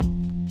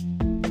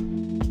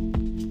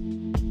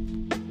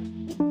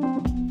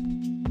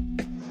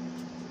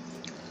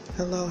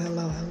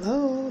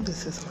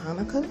This is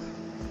Monica,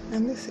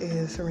 and this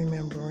is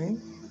Remembering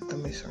the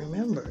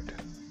Misremembered.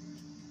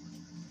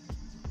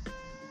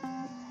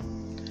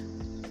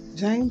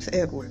 James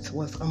Edwards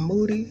was a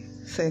moody,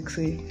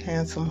 sexy,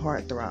 handsome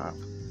heartthrob,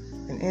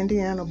 an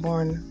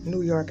Indiana-born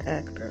New York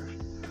actor,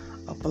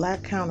 a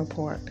black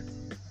counterpart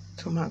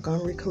to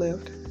Montgomery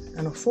Clift,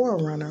 and a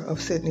forerunner of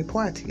Sidney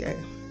Poitier.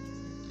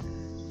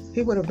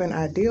 He would have been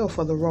ideal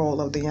for the role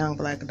of the young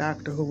black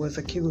doctor who was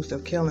accused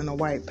of killing a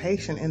white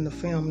patient in the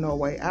film No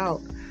Way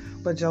Out,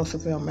 but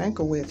Joseph L.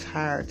 Mankiewicz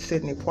hired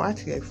Sidney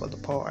Poitier for the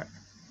part.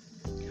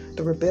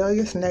 The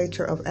rebellious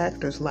nature of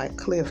actors like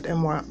Clift and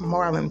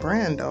Marlon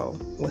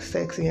Brando was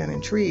sexy and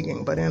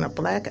intriguing, but in a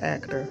black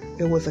actor,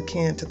 it was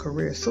akin to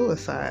career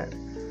suicide.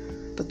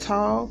 The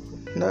tall,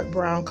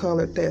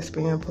 nut-brown-colored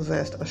thespian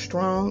possessed a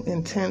strong,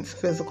 intense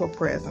physical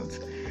presence,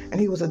 and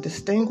he was a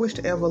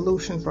distinguished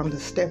evolution from the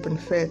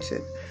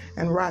Stepin-Fetchit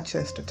and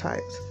Rochester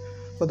types.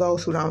 For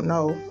those who don't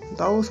know,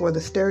 those were the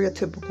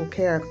stereotypical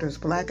characters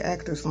black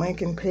actors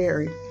Lincoln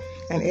Perry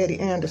and Eddie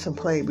Anderson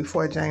played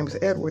before James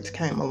Edwards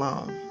came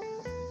along.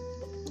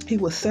 He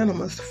was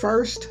cinema's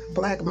first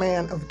black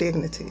man of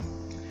dignity.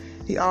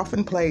 He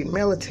often played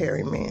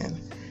military men,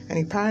 and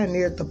he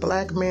pioneered the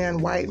black man,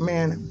 white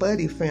man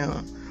buddy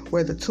film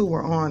where the two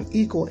were on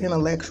equal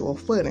intellectual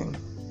footing.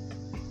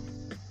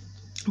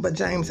 But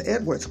James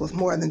Edwards was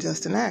more than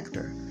just an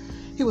actor.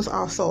 He was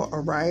also a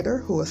writer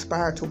who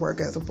aspired to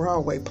work as a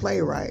Broadway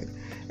playwright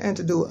and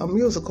to do a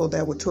musical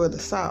that would tour the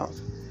South.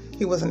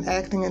 He was an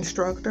acting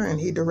instructor and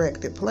he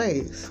directed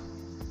plays.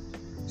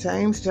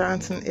 James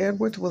Johnson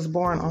Edwards was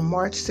born on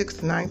March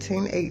 6,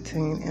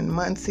 1918 in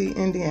Muncie,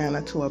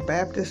 Indiana, to a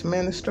Baptist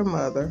minister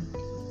mother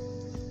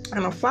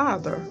and a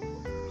father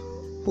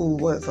who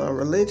was a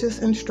religious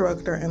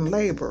instructor and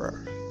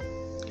laborer.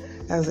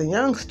 As a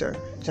youngster,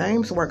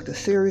 James worked a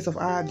series of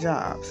odd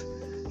jobs.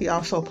 He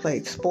also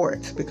played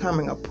sports,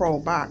 becoming a pro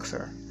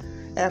boxer.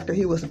 After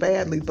he was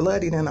badly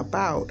bloodied in a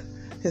bout,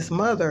 his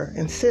mother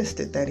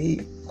insisted that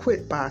he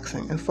quit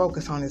boxing and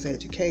focus on his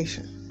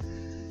education.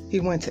 He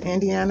went to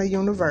Indiana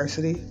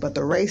University, but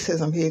the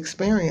racism he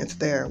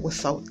experienced there was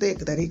so thick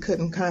that he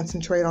couldn't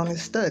concentrate on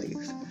his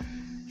studies.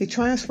 He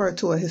transferred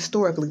to a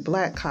historically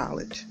black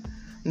college,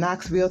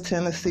 Knoxville,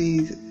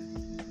 Tennessee's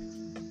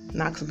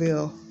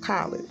Knoxville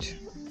College,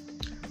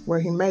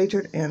 where he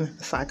majored in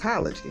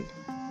psychology.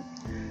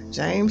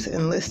 James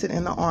enlisted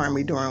in the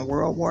Army during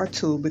World War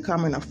II,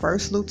 becoming a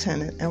first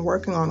lieutenant and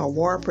working on a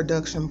war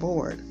production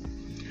board.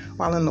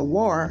 While in the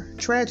war,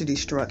 tragedy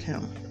struck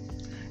him.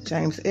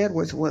 James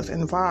Edwards was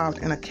involved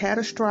in a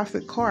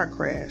catastrophic car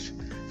crash,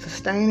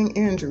 sustaining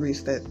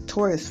injuries that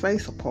tore his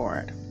face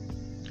apart.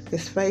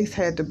 His face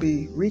had to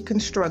be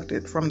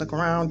reconstructed from the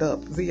ground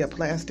up via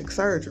plastic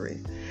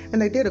surgery, and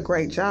they did a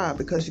great job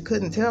because you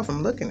couldn't tell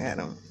from looking at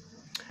him.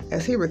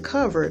 As he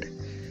recovered,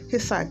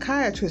 his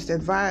psychiatrist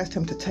advised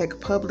him to take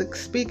public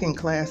speaking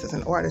classes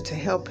in order to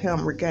help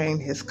him regain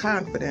his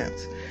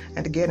confidence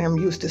and to get him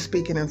used to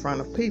speaking in front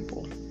of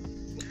people.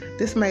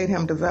 This made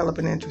him develop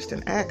an interest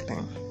in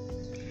acting.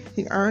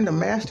 He earned a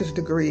master's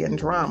degree in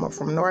drama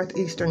from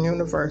Northeastern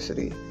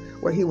University,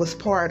 where he was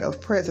part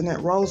of President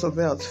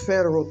Roosevelt's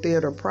Federal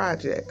Theater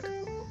Project.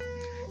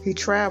 He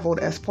traveled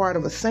as part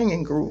of a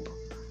singing group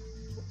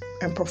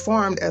and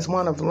performed as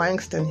one of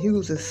Langston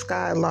Hughes'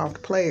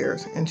 Skyloft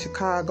players in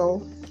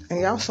Chicago, and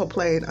he also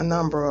played a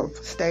number of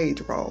stage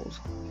roles.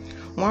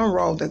 One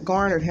role that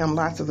garnered him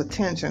lots of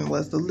attention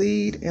was the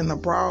lead in the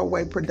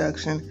Broadway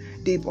production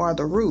Deep Are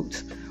the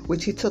Roots,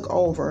 which he took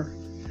over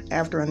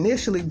after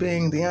initially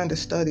being the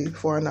understudy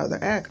for another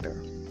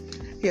actor.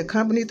 He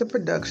accompanied the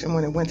production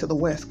when it went to the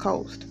West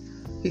Coast.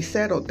 He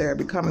settled there,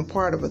 becoming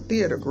part of a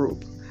theater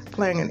group,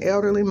 playing an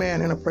elderly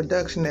man in a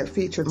production that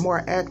featured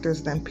more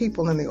actors than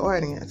people in the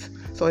audience,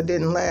 so it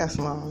didn't last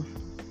long.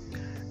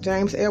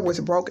 James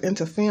Edwards broke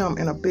into film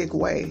in a big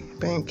way,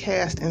 being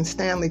cast in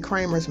Stanley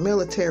Kramer's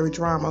military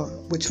drama,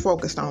 which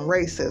focused on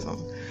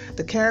racism.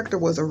 The character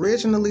was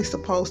originally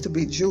supposed to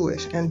be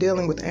Jewish and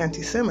dealing with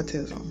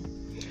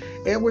anti-Semitism.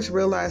 Edwards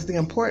realized the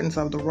importance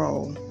of the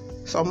role,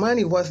 so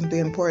money wasn't the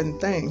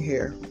important thing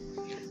here.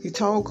 He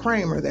told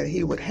Kramer that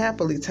he would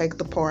happily take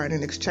the part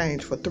in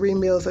exchange for 3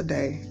 meals a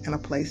day and a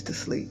place to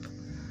sleep.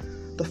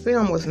 The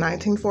film was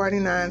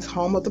 1949's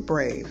Home of the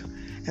Brave,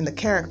 and the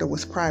character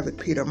was Private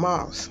Peter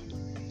Moss.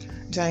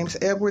 James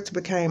Edwards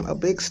became a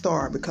big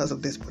star because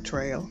of this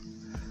portrayal.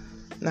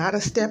 Not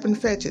a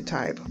Stepin-Fetchit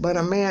type, but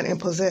a man in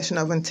possession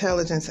of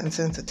intelligence and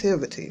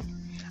sensitivity,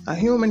 a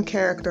human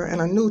character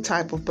and a new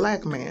type of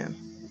black man.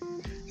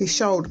 He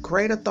showed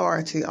great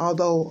authority,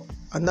 although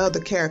another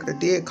character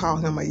did call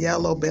him a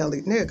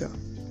yellow-bellied nigger.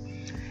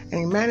 And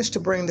he managed to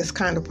bring this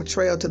kind of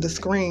portrayal to the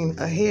screen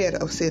ahead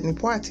of Sidney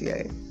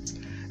Poitier.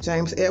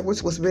 James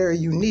Edwards was very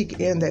unique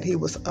in that he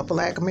was a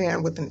black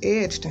man with an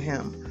edge to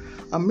him,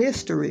 a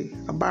mystery,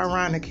 a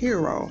Byronic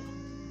hero.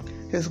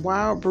 His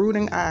wild,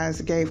 brooding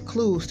eyes gave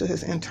clues to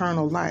his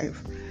internal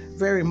life,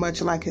 very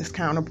much like his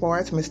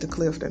counterparts, Mr.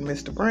 Clift and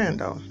Mr.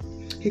 Brando.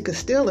 He could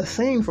steal a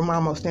scene from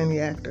almost any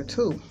actor,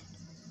 too.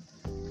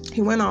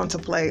 He went on to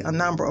play a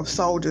number of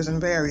soldiers in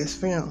various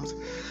films,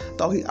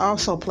 though he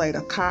also played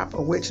a cop,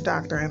 a witch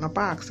doctor, and a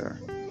boxer.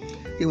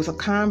 He was a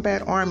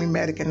combat army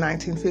medic in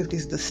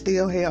 1950's The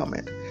Steel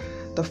Helmet,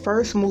 the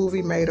first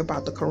movie made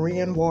about the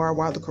Korean War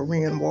while the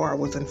Korean War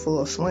was in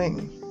full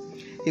swing.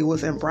 He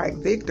was in Bright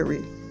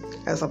Victory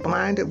as a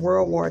blinded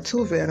World War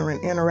II veteran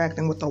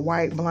interacting with a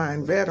white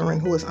blind veteran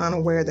who is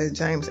unaware that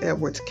James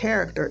Edwards'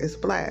 character is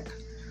black.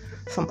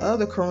 Some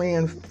other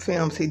Korean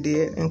films he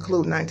did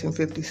include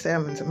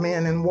 1957's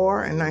Men in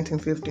War and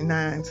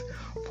 1959's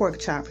Pork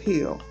Chop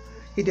Hill.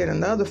 He did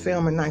another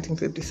film in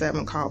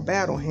 1957 called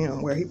Battle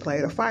Hymn, where he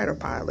played a fighter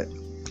pilot.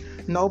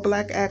 No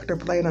black actor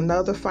played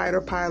another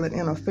fighter pilot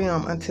in a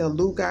film until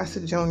Lou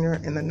Gossett Jr.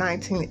 in the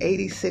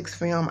 1986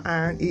 film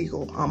Iron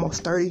Eagle,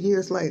 almost 30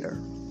 years later.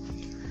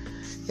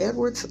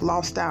 Edwards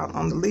lost out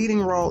on the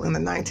leading role in the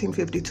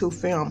 1952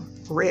 film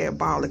Red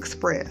Ball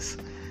Express.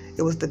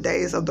 It was the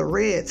days of the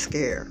Red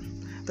Scare,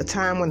 the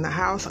time when the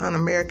House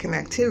Un-American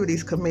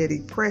Activities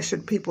Committee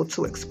pressured people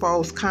to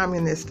expose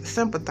communist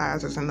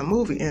sympathizers in the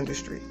movie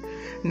industry,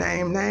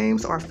 name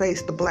names, or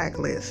face the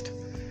blacklist.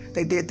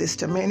 They did this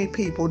to many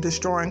people,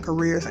 destroying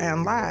careers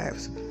and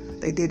lives.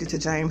 They did it to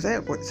James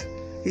Edwards.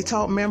 He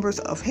told members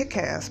of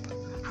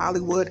HICASP,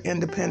 Hollywood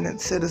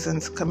Independent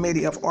Citizens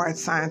Committee of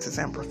Arts, Sciences,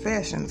 and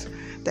Professions,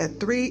 that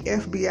 3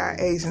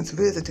 FBI agents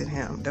visited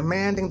him,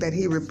 demanding that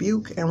he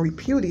rebuke and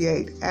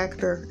repudiate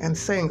actor and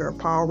singer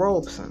Paul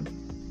Robeson.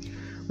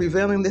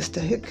 Revealing this to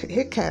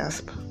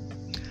HICASP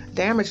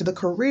damaged the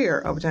career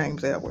of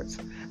James Edwards.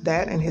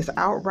 That and his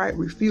outright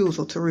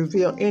refusal to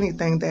reveal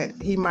anything that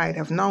he might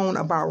have known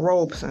about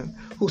Robeson,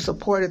 who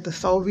supported the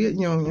Soviet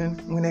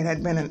Union when it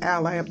had been an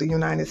ally of the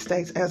United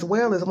States, as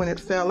well as when it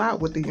fell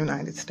out with the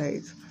United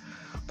States.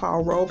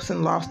 Paul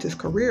Robeson lost his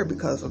career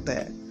because of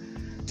that.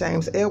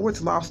 James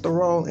Edwards lost the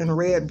role in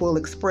Red Bull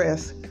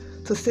Express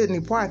to Sidney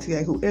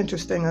Poitier, who,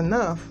 interesting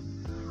enough,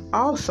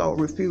 also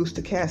refused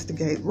to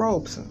castigate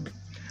Robeson.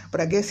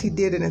 But I guess he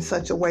did it in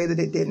such a way that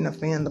it didn't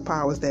offend the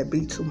powers that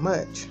be too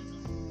much.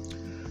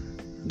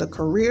 The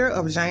career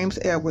of James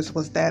Edwards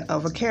was that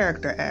of a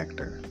character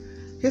actor.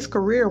 His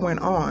career went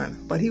on,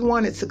 but he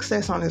wanted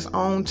success on his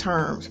own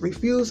terms,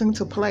 refusing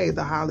to play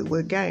the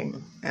Hollywood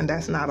game, and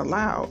that's not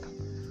allowed.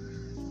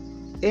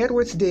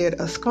 Edwards did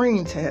a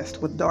screen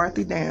test with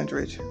Dorothy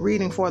Dandridge,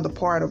 reading for the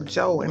part of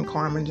Joe in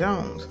Carmen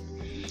Jones.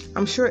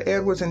 I'm sure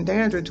Edwards and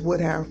Dandridge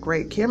would have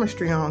great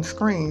chemistry on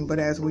screen, but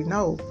as we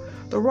know,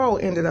 the role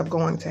ended up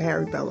going to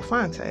Harry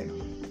Belafonte.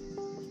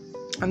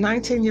 A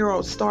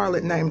 19-year-old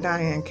starlet named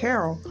Diahann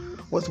Carroll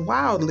was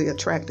wildly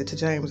attracted to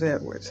James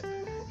Edwards.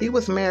 He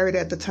was married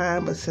at the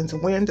time, but since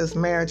when does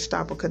marriage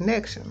stop a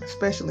connection,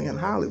 especially in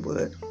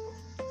Hollywood?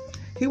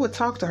 He would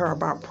talk to her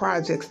about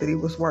projects that he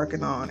was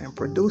working on and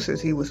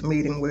producers he was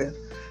meeting with.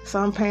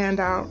 Some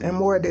panned out and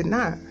more did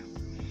not.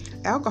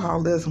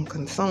 Alcoholism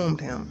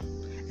consumed him,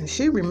 and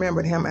she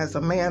remembered him as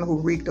a man who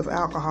reeked of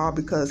alcohol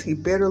because he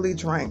bitterly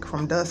drank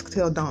from dusk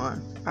till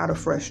dawn out of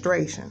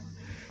frustration.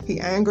 He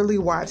angrily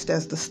watched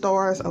as the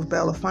stars of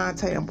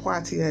Belafonte and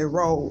Poitier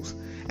rose,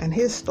 and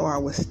his star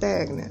was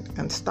stagnant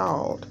and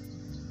stalled.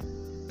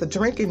 The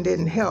drinking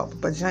didn't help,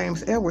 but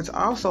James Edwards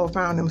also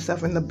found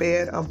himself in the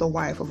bed of the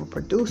wife of a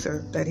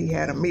producer that he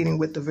had a meeting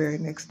with the very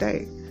next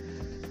day.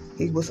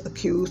 He was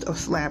accused of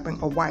slapping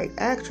a white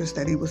actress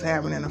that he was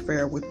having an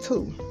affair with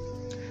too.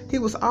 He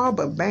was all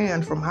but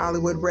banned from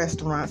Hollywood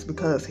restaurants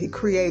because he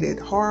created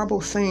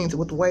horrible scenes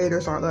with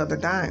waiters or other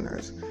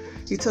diners.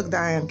 He took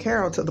Diahann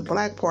Carroll to the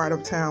black part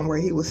of town where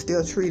he was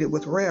still treated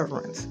with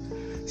reverence.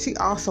 She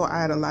also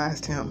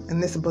idolized him in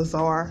this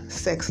bizarre,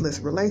 sexless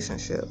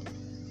relationship.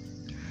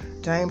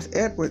 James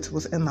Edwards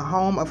was in the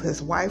home of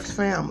his wife's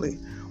family,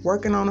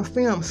 working on a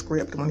film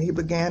script when he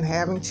began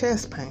having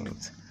chest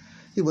pains.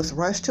 He was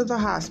rushed to the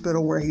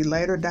hospital where he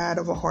later died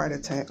of a heart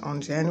attack on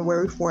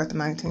January 4th,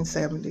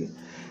 1970,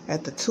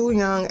 at the too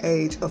young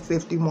age of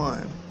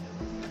 51.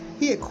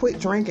 He had quit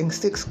drinking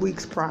 6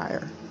 weeks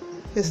prior.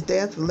 His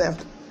death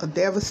left a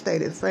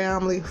devastated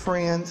family,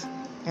 friends,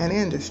 and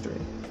industry.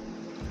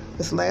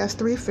 His last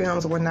 3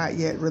 films were not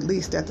yet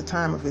released at the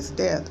time of his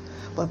death,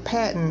 but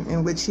Patton,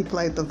 in which he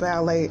played the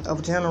valet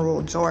of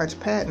General George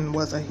Patton,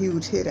 was a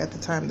huge hit at the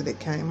time that it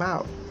came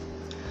out.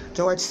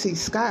 George C.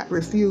 Scott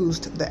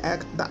refused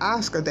the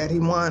Oscar that he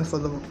won for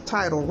the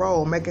title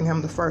role, making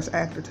him the first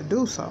actor to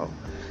do so,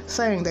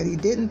 saying that he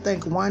didn't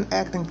think one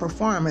acting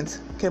performance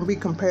can be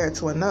compared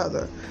to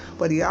another,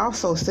 but he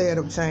also said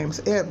of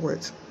James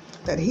Edwards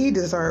that he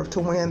deserved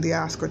to win the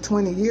Oscar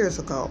 20 years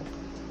ago,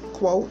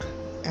 quote,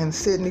 and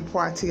Sidney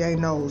Poitier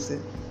knows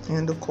it,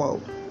 end of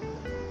quote.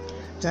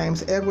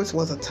 James Edwards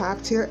was a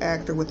top-tier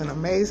actor with an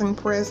amazing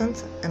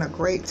presence and a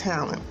great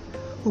talent,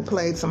 who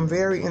played some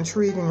very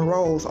intriguing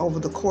roles over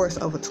the course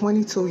of a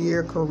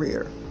 22-year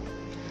career.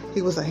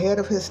 He was ahead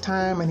of his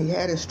time and he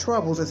had his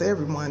troubles, as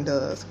everyone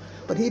does,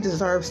 but he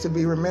deserves to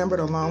be remembered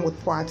along with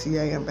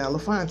Poitier and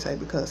Belafonte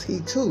because he,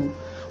 too,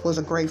 was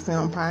a great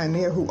film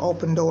pioneer who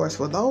opened doors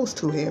for those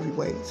 2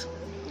 heavyweights.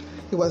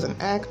 He was an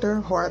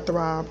actor,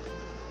 heartthrob,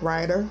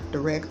 writer,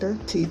 director,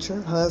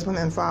 teacher, husband,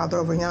 and father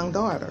of a young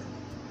daughter.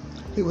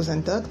 He was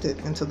inducted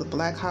into the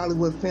Black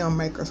Hollywood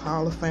Filmmakers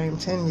Hall of Fame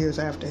 10 years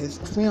after his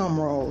film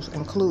roles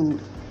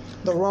include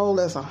the role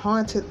as a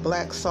haunted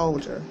black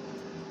soldier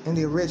in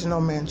the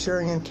original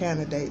Manchurian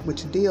Candidate,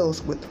 which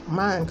deals with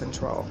mind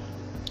control.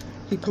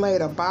 He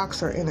played a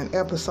boxer in an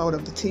episode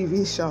of the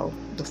TV show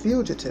The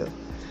Fugitive,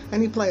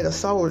 and he played a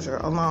soldier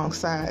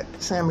alongside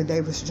Sammy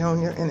Davis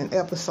Jr. in an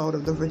episode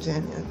of The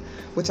Virginian,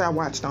 which I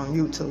watched on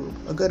YouTube.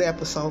 A good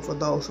episode for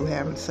those who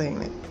haven't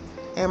seen it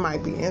and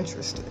might be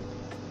interested.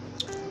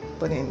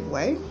 But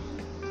anyway,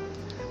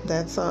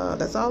 that's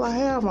all I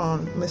have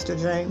on Mr.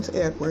 James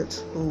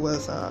Edwards, who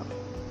was,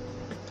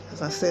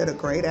 as I said, a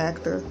great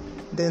actor.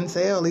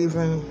 Denzel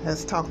even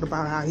has talked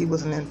about how he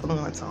was an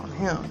influence on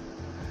him.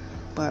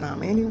 But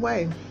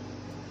anyway,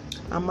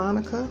 I'm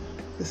Monica.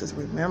 This is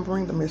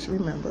Remembering the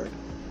Misremembered,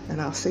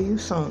 and I'll see you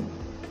soon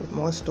with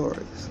more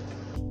stories.